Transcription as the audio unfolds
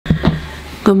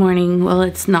Good morning. Well,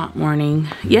 it's not morning.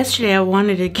 Yesterday I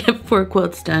wanted to get 4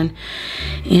 quilts done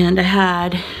and I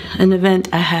had an event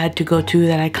I had to go to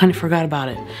that I kind of forgot about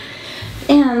it.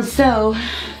 And so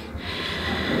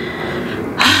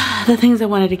the things I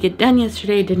wanted to get done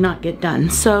yesterday did not get done.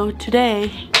 So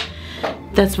today,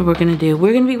 that's what we're gonna do.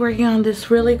 We're gonna be working on this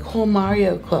really cool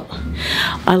Mario quilt.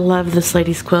 I love this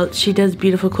lady's quilt. She does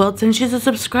beautiful quilts and she's a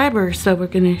subscriber, so we're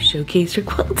gonna showcase her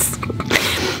quilts.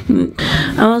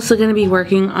 I'm also gonna be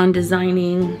working on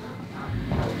designing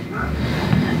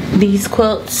these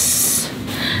quilts.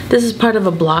 This is part of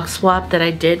a block swap that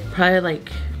I did probably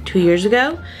like 2 years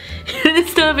ago. And I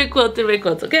still haven't quilted my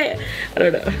quilts, okay? I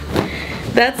don't know.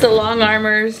 That's the long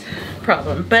armor's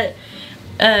problem. But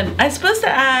I was supposed to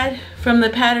add, from the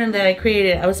pattern that I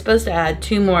created, I was supposed to add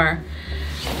 2 more,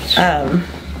 I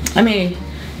may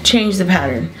change the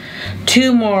pattern.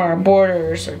 2 more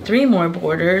borders, or 3 more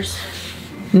borders.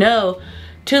 No,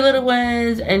 2 little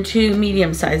ones and 2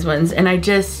 medium-sized ones, and I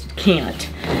just can't.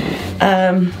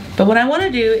 But what I want to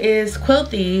do is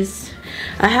quilt these.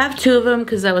 I have 2 of them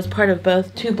because I was part of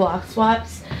both 2 block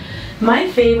swaps.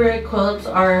 My favorite quilts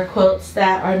are quilts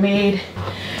that are made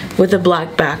with a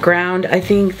black background. I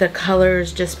think the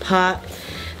colors just pop.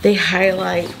 They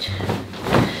highlight,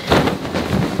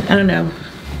 I don't know.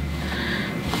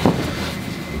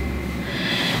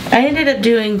 I ended up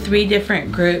doing 3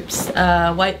 different groups,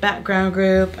 a white background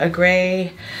group, a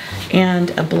gray, and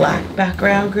a black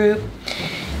background group.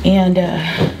 And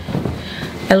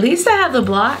at least I have the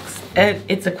blocks.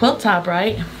 It's a quilt top,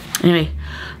 right? Anyway,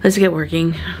 let's get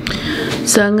working.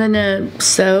 So I'm gonna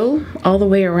sew all the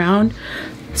way around.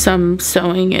 So I'm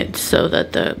sewing it so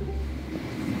that the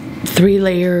 3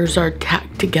 layers are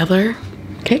tacked together,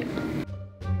 okay?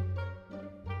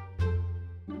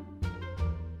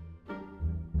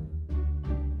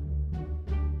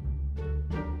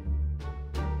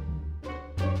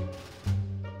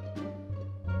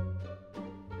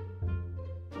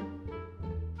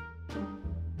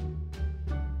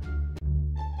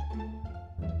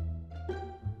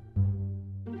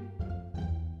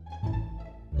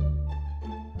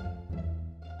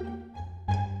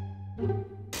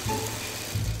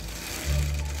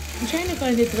 I'm trying to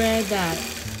find a thread that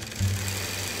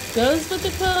goes with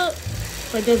the quilt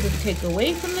but doesn't take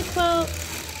away from the quilt,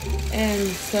 and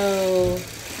so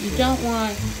you don't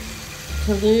want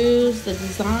to lose the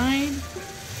design.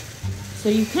 So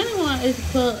you kind of want a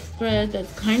quilt thread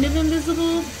that's kind of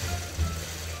invisible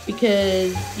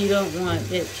because you don't want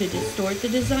it to distort the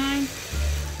design.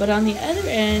 But on the other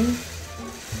end,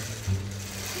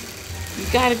 you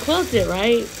gotta quilt it,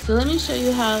 right? So let me show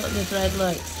you how the thread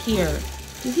looks here.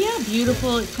 You see how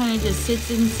beautiful it kind of just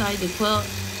sits inside the quilt?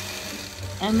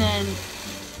 And then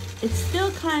it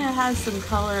still kind of has some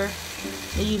color.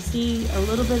 And you see a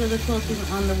little bit of the quilting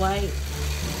on the white,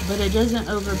 but it doesn't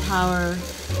overpower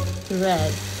the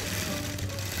red.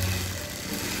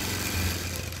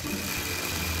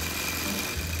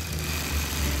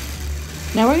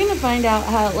 Now we're gonna find out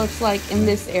how it looks like in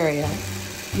this area.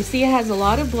 You see it has a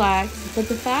lot of blacks, but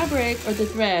the fabric or the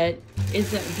thread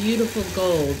is a beautiful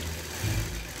gold.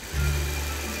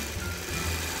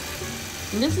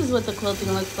 And this is what the quilting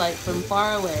looks like from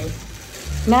far away.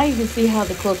 Now you can see how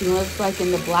the quilting looks like in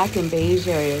the black and beige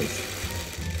areas.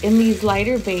 In these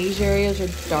lighter beige areas or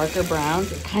darker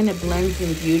browns, it kind of blends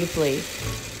in beautifully.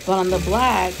 But on the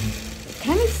black, it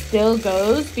kind of still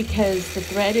goes because the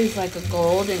thread is like a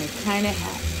gold and it kind of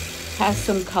has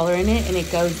some color in it and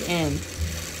it goes in.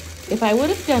 If I would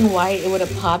have done white, it would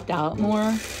have popped out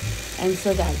more. And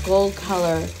so that gold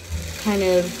color, kind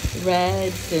of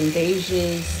reds and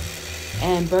beiges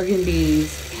and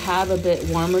burgundies have a bit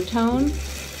warmer tone.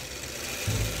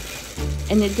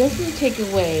 And it doesn't take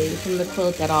away from the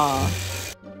quilt at all.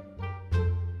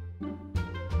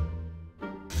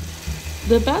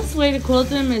 The best way to quilt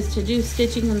them is to do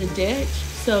stitching in the ditch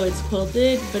so it's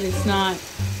quilted, but it's not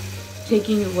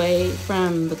taking away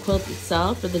from the quilt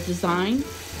itself or the design.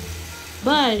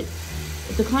 But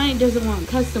if the client doesn't want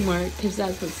custom work, because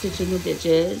that's what stitching the ditch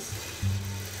is,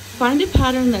 find a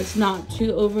pattern that's not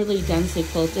too overly densely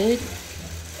quilted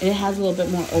and it has a little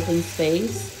bit more open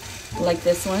space, like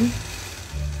this one.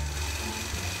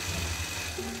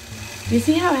 You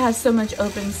see how it has so much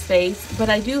open space, but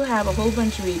I do have a whole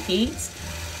bunch of repeats,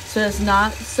 so it's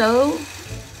not so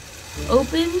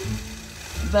open,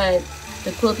 but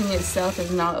the quilting itself is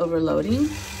not overloading.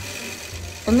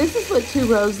 And this is what 2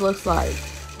 rows looks like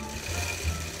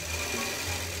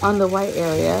on the white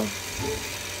area.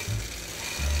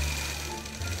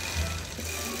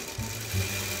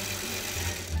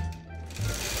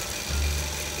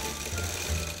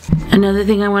 Another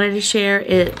thing I wanted to share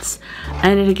is I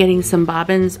ended up getting some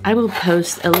bobbins. I will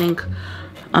post a link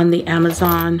on the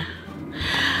Amazon.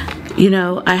 You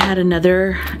know, I had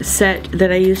another set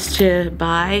that I used to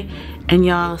buy and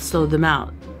y'all sold them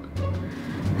out.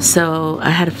 So I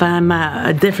had to find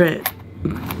a different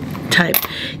type.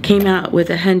 Came out with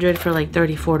 100 for like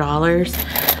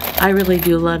 $34. I really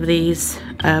do love these.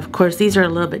 Of course, these are a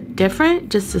little bit different,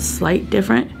 just a slight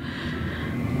different.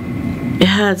 It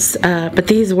has, but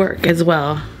these work as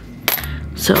well.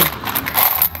 So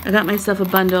I got myself a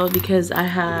bundle because I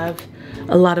have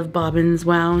a lot of bobbins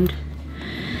wound.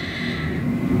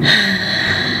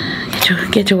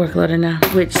 Get to work loaded now,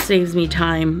 which saves me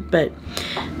time, but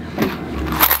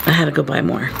I had to go buy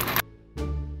more.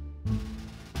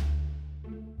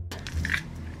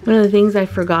 One of the things I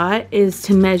forgot is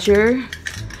to measure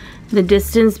the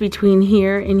distance between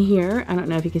here and here. I don't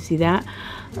know if you can see that.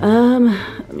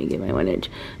 Let me get my 1 inch.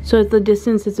 So the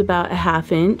distance is about a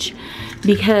 ½ inch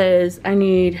because I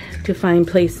need to find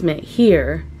placement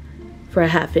here for a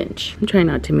 ½ inch. I'm trying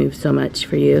not to move so much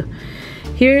for you.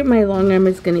 Here my long arm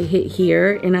is going to hit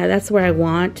here, and that's where I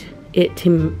want it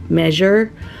to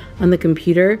measure on the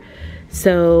computer.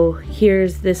 So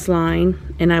here's this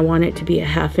line, and I want it to be a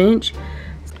 ½ inch.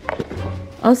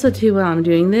 Also too, while I'm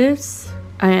doing this,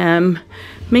 I am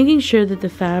making sure that the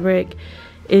fabric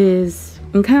is,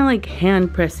 I'm kind of like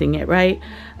hand pressing it, right?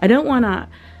 I don't want to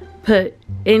put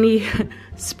any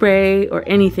spray or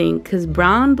anything because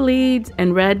brown bleeds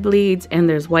and red bleeds and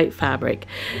there's white fabric.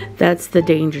 That's the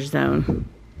danger zone.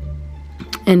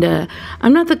 And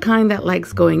I'm not the kind that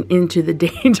likes going into the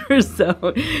danger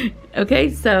zone.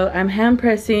 Okay, so I'm hand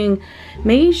pressing,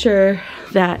 making sure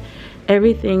that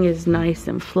everything is nice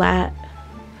and flat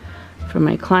for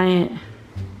my client.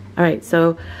 All right,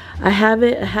 so I have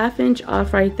it a ½ inch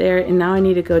off right there, and now I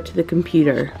need to go to the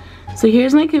computer. So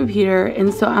here's my computer,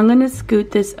 and so I'm gonna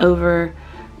scoot this over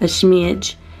a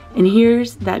smidge, and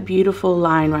here's that beautiful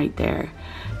line right there.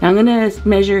 Now I'm gonna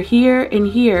measure here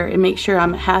and make sure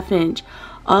I'm a ½ inch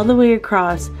all the way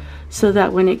across so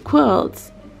that when it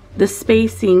quilts, the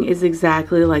spacing is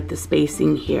exactly like the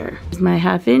spacing here. Here's my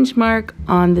 ½ inch mark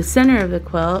on the center of the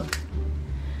quilt,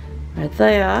 right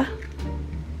there.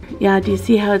 Yeah, do you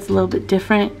see how it's a little bit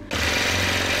different?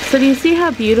 So do you see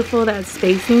how beautiful that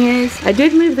spacing is? I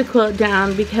did move the quilt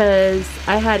down because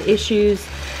I had issues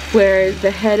where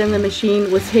the head of the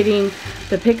machine was hitting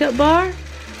the pickup bar,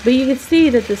 but you can see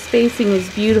that the spacing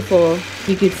is beautiful.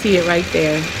 You can see it right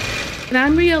there. And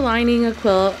I'm realigning a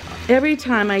quilt every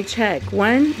time I check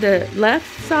the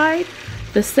left side,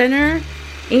 the center,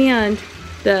 and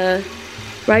the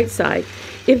right side.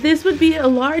 If this would be a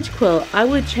large quilt, I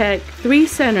would check 3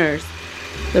 centers.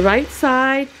 The right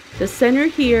side, the center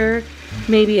here,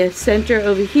 maybe a center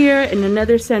over here, and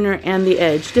another center and the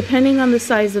edge, depending on the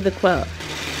size of the quilt.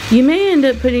 You may end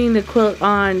up putting the quilt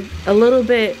on a little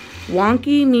bit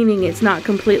wonky, meaning it's not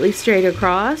completely straight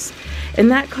across, and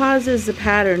that causes the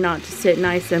pattern not to sit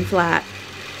nice and flat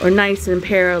or nice and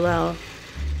parallel.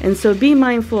 And so be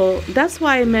mindful. That's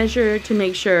why I measure to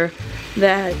make sure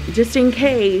that just in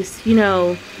case, you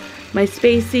know, my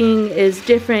spacing is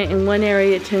different in one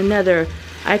area to another,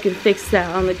 I can fix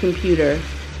that on the computer.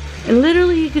 And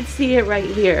literally you can see it right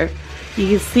here. You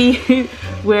can see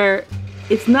where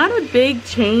it's not a big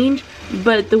change,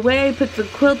 but the way I put the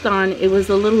quilt on, it was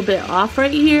a little bit off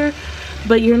right here,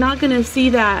 but you're not gonna see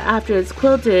that after it's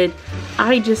quilted.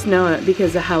 I just know it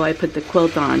because of how I put the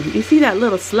quilt on. You see that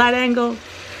little slight angle?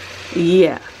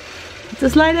 Yeah, it's a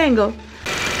slight angle.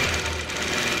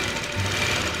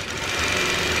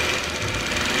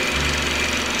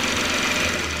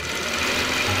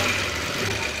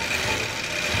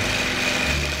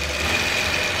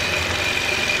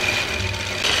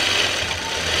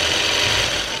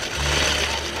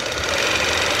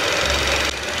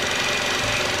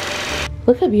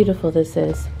 Look how beautiful this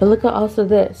is, but look at also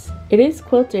this. It is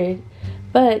quilted,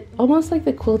 but almost like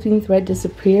the quilting thread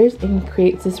disappears and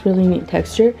creates this really neat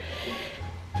texture.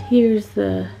 Here's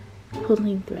the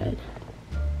quilting thread.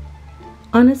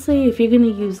 Honestly, if you're gonna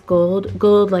use gold,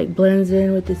 gold like blends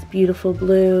in with this beautiful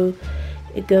blue.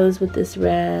 It goes with this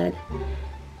red.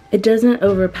 It doesn't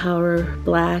overpower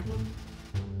black